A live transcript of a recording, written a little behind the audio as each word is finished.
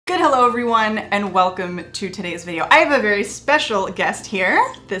Good hello everyone and welcome to today's video. I have a very special guest here.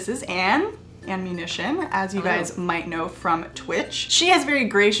 This is AnneMusician, as you guys might know from Twitch. She has very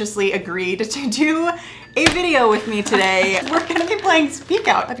graciously agreed to do a video with me today. We're gonna be playing Speak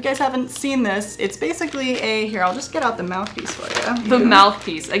Out. If you guys haven't seen this, it's basically here, I'll just get out the mouthpiece for you. The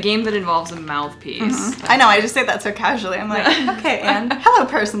mouthpiece, a game that involves a mouthpiece. I know, I just say that so casually. I'm like, okay, Anne, hello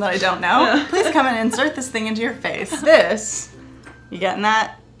person that I don't know. Please come and insert this thing into your face. This, you getting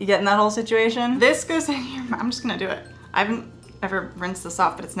that? You getting that whole situation? This goes in your mouth. I'm just gonna do it. I haven't ever rinsed this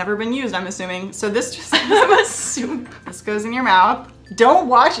off, but it's never been used, I'm assuming. So this just, I'm assuming. This goes in your mouth. Don't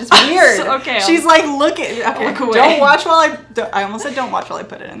watch, it's weird. Okay. She's like, look look away. Don't watch while I almost said don't watch while I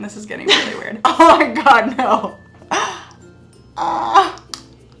put it in. This is getting really weird. Oh my God, no.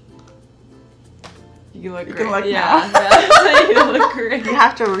 You look great. You can look now. now. You look great. You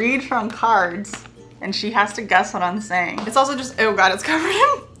have to read from cards, and she has to guess what I'm saying. It's also just, oh God, it's covered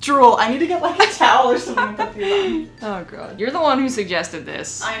in drool. I need to get like a towel or something to put these on. Oh God. You're the one who suggested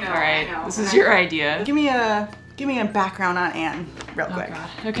this. I know, All right. I know. This is your idea. Give me a background on Anne, real quick. God.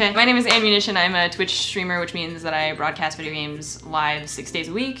 Okay. My name is AnneMusician. I'm a Twitch streamer, which means that I broadcast video games live 6 days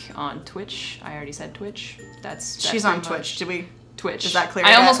a week on Twitch. I already said Twitch. That's She's on Twitch. Did we? Twitch. Is that clear?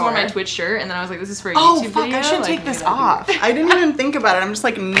 I almost wore my Twitch shirt, and then I was like, this is for a YouTube Oh video. fuck, I should take this off. I didn't even think about it. I'm just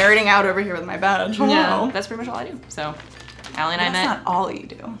like nerding out over here with my badge. Hello. Yeah, that's pretty much all I do. So, Alli and I met. That's not all you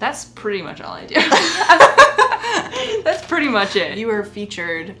do. That's pretty much all I do. That's pretty much it. You were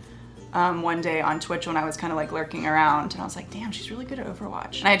featured one day on Twitch when I was kind of like lurking around, and I was like, damn, she's really good at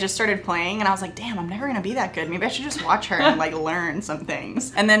Overwatch. And I just started playing, and I was like, damn, I'm never gonna be that good. Maybe I should just watch her and like learn some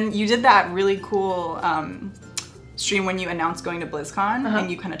things. And then you did that really cool stream when you announced going to BlizzCon,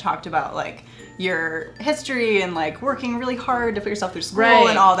 and you kind of talked about like your history and like working really hard to put yourself through school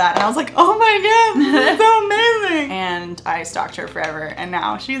and all that. And I was like, oh my God, this is so amazing. And I stalked her forever, and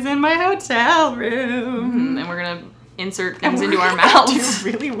now she's in my hotel room. And we're gonna insert things into our mouths. Do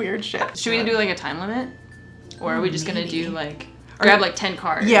really weird shit. Should we do like a time limit? Or are we just gonna do like, grab like 10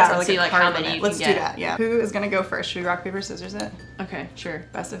 cards and like see like how many you Let's can get? do that, yeah. Who is gonna go first? Should we rock, paper, scissors it? Okay, sure.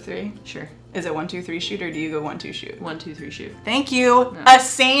 Best of 3? Sure. Is it 1, 2, 3 shoot, or do you go 1, 2 shoot? 1, 2, 3 shoot. Thank you. No. A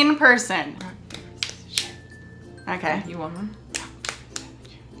sane person. Okay. You won one?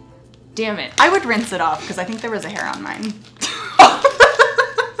 Damn it. I would rinse it off because I think there was a hair on mine.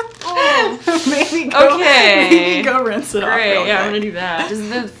 Maybe go rinse it off. Great, yeah, I'm gonna do that. Does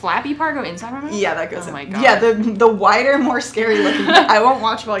the flappy part go inside my mouth? Yeah, that goes in. Oh my God. Yeah, the wider, more scary looking. I won't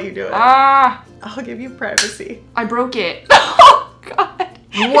watch while you do it. Ah! I'll give you privacy. I broke it. Oh God.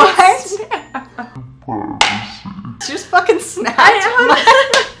 What? She just fucking snapped.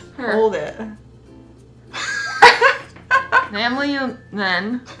 Hold it. Manly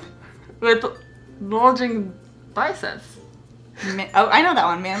men with bulging biceps. Oh, I know that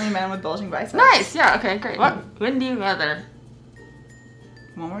one. Manly men with bulging biceps. Nice. Yeah. Okay. Great. What? Windy weather.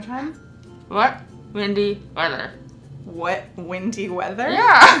 One more time. What? Windy weather. What? Windy weather?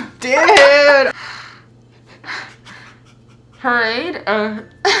 Yeah. Dude. Parade. I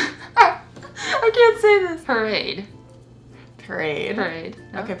can't say this. Parade. Parade. Parade.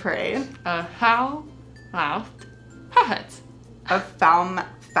 No. Okay, parade. A foul-mouthed puppet. A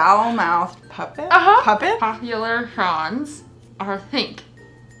foul-mouthed puppet? Puppet? Popular prawns are pink.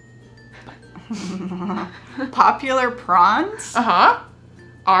 Popular prawns? Are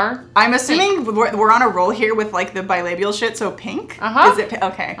I'm assuming we're on a roll here with like the bilabial shit, so pink? Is it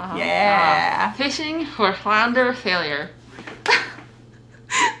okay. Yeah. Fishing for flounder failure.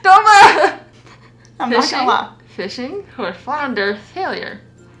 Doma! I'm not gonna lie. Fishing for flounder failure.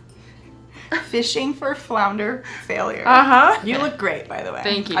 Fishing for flounder failure. You look great, by the way.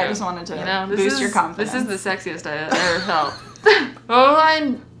 Thank you. I just wanted to boost your confidence. This is the sexiest I ever felt.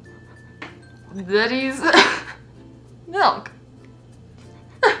 Bovine Betty's milk.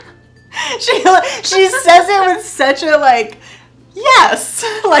 She says it with such a like, yes.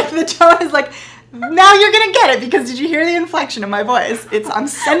 Like the tone is like, now you're gonna get it because did you hear the inflection in my voice? I'm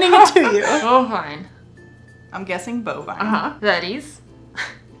sending it to you. Bovine. I'm guessing bovine. Betty's.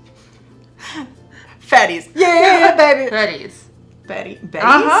 Fatties. Yeah, baby. Betty's. Betty's?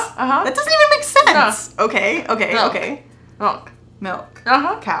 That That doesn't even make sense. No. Okay. Milk. Milk.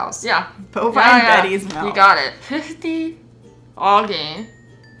 Cows. Yeah. Bovine Betty's milk. You got it. 50 all game.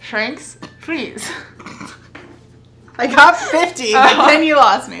 Shrinks, please. I got 50, but then you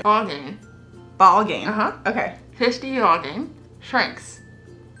lost me. Ball game. Ball game. Okay. 50 ball game. Shrinks.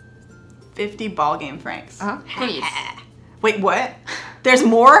 50 ball game francs. Please. Wait, what? There's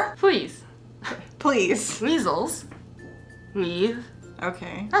more? Please. Please. Weasels. Weave.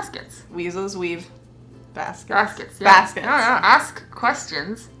 Okay. Baskets. Weasels weave baskets. Baskets. Yeah. Baskets. No, ask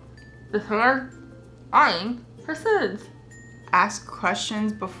questions. before eyeing pursuits. Ask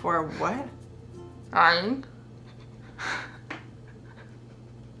questions before what? Eyeing.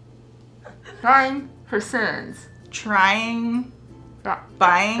 Trying pursuits. Trying. Yeah.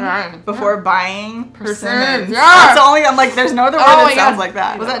 Buying before buying persimmons. Yeah. That's the only. I'm like, there's no other word that sounds like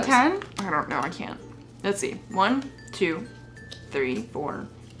that. Was that 10? I don't know. I can't. Let's see. 1, 2, 3, 4,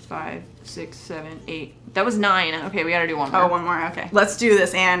 5, 6, 7, 8. That was 9. Okay, we gotta do one more. Oh, one more. Okay. Let's do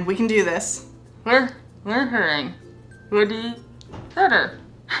this, Anne. We can do this. We're hurrying. Woody better.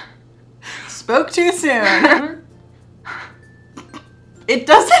 Spoke too soon. It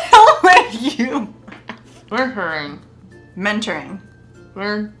doesn't help with you. We're hurrying. Mentoring.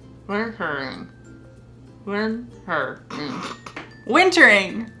 We're hurrying. We're hurrying.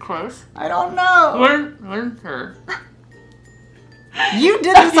 Wintering. Close. I don't know. We're her. You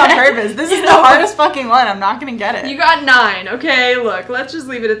did this on purpose. This is the hardest fucking one. I'm not gonna get it. You got 9. Okay, look. Let's just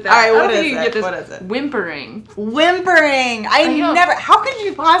leave it at that. All right, what I don't is think you can it? get this. What is it? Whimpering. Whimpering. I know. never. How could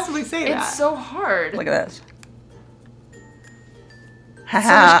you possibly say that? It's so hard. Look at this. It's so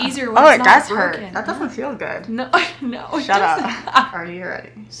much easier when oh, it's it not does broken. hurt. That doesn't feel good. No, no. it Shut doesn't. up. Are you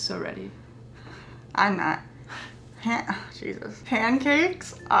ready? So ready. I'm not. Jesus.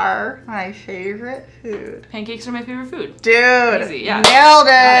 Pancakes are my favorite food. Pancakes are my favorite food. Dude. Easy, yeah. Nailed it.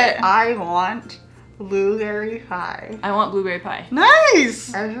 Got it. I want blueberry pie. I want blueberry pie.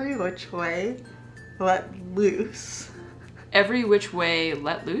 Nice. Every which way, let loose. Every which way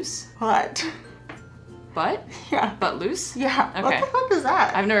let loose? What? But? Yeah. But loose? Yeah. Okay. What the fuck is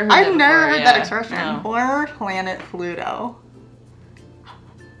that? I've never heard that before, that yeah. expression. No. Former planet Pluto.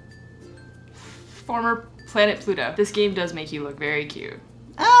 Former planet Pluto. This game does make you look very cute.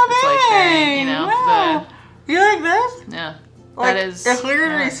 Oh, It's like very, you know, wow. You like this? Yeah. Like, that is. if we were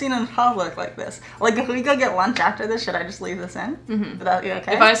to yeah. be seen in public like this, like if we go get lunch after this, should I just leave this in? Mhm. Would that be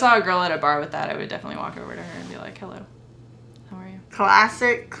okay? If I saw a girl at a bar with that, I would definitely walk over to her and be like, hello. How are you?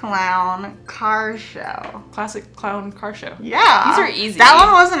 Classic clown car show. Classic clown car show. Yeah. These are easy. That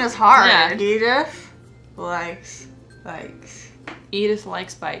one wasn't as hard. Yeah. Edith likes Edith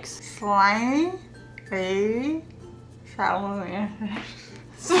likes bikes. slimy baby salamander.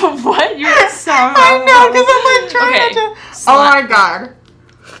 So what? You're so I know, because I'm like trying Okay. not to. Oh my god.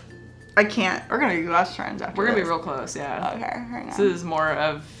 I can't. We're gonna do less turns after We're gonna be this. real close, yeah. Okay, hang on. So this is more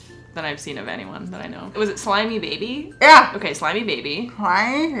of than I've seen of anyone that I know. Was it Slimy Baby? Yeah. Okay, Slimy Baby.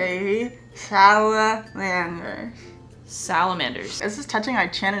 Slimy baby salamander. Salamanders. This is touching my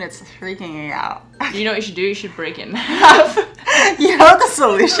chin and it's freaking me out. You know what you should do? You should break it in half. You know what the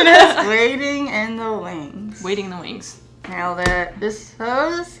solution is? Waiting in the wings. Waiting in the wings. Nailed it.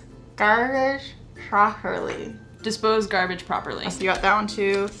 Dispose garbage properly. Dispose garbage properly. So you got that one,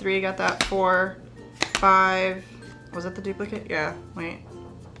 2, 3, got that, 4, 5. Was that the duplicate? Yeah, wait.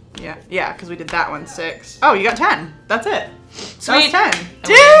 Yeah, because we did that one, 6. Oh, you got 10. That's it. Sweet. That was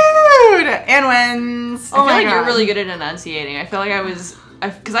 10. Dude! And wins. I feel like God. you're really good at enunciating. I feel like I was,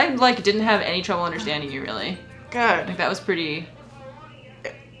 because I like didn't have any trouble understanding you really. Good. Like that was pretty.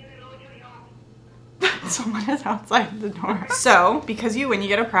 Someone is outside the door. So, because you win, you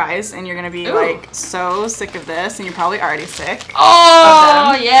get a prize, and you're gonna be Ooh. like so sick of this, and you're probably already sick. Oh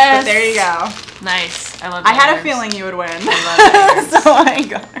of them. yes. But there you go. Nice. I love. I had a games. feeling you would win. I love So I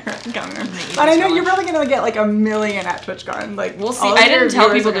got her. easy But I know challenge. you're probably gonna get like 1,000,000 at TwitchCon. Like We'll see. all of I your didn't tell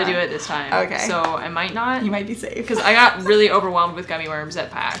viewers people are to do gonna- it this time. Okay. So I might not. You might be safe. Because I got really overwhelmed with gummy worms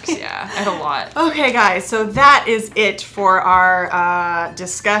at PAX. Yeah, I had a lot. Okay, guys, so that is it for our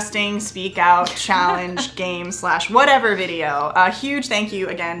disgusting speak out challenge game / whatever video. A huge thank you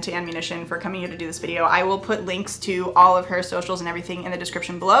again to AnneMusician for coming here to do this video. I will put links to all of her socials and everything in the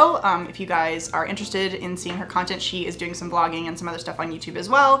description below. If you guys are interested in seeing her content, she is doing some vlogging and some other stuff on YouTube as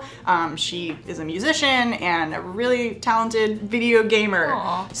well. She is a musician and a really talented video gamer.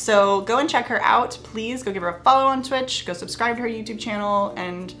 Aww. So go and check her out. Please go give her a follow on Twitch, go subscribe to her YouTube channel,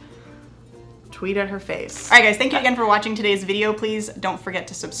 and tweet at her face. All right, guys, thank you again for watching today's video. Please don't forget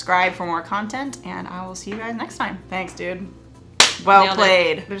to subscribe for more content, and I will see you guys next time. Thanks, dude. Well Nailed it.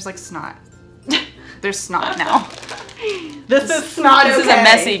 played. There's like snot. There's snot now. This is snot. This is a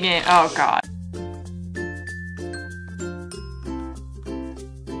messy game. Oh god.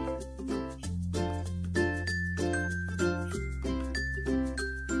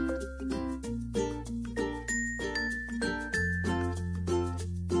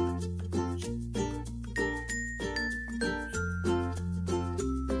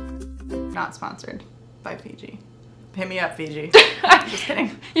 Not sponsored by Fiji. Hit me up, Fiji. Just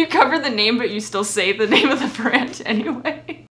kidding. You cover the name, but you still say the name of the brand anyway.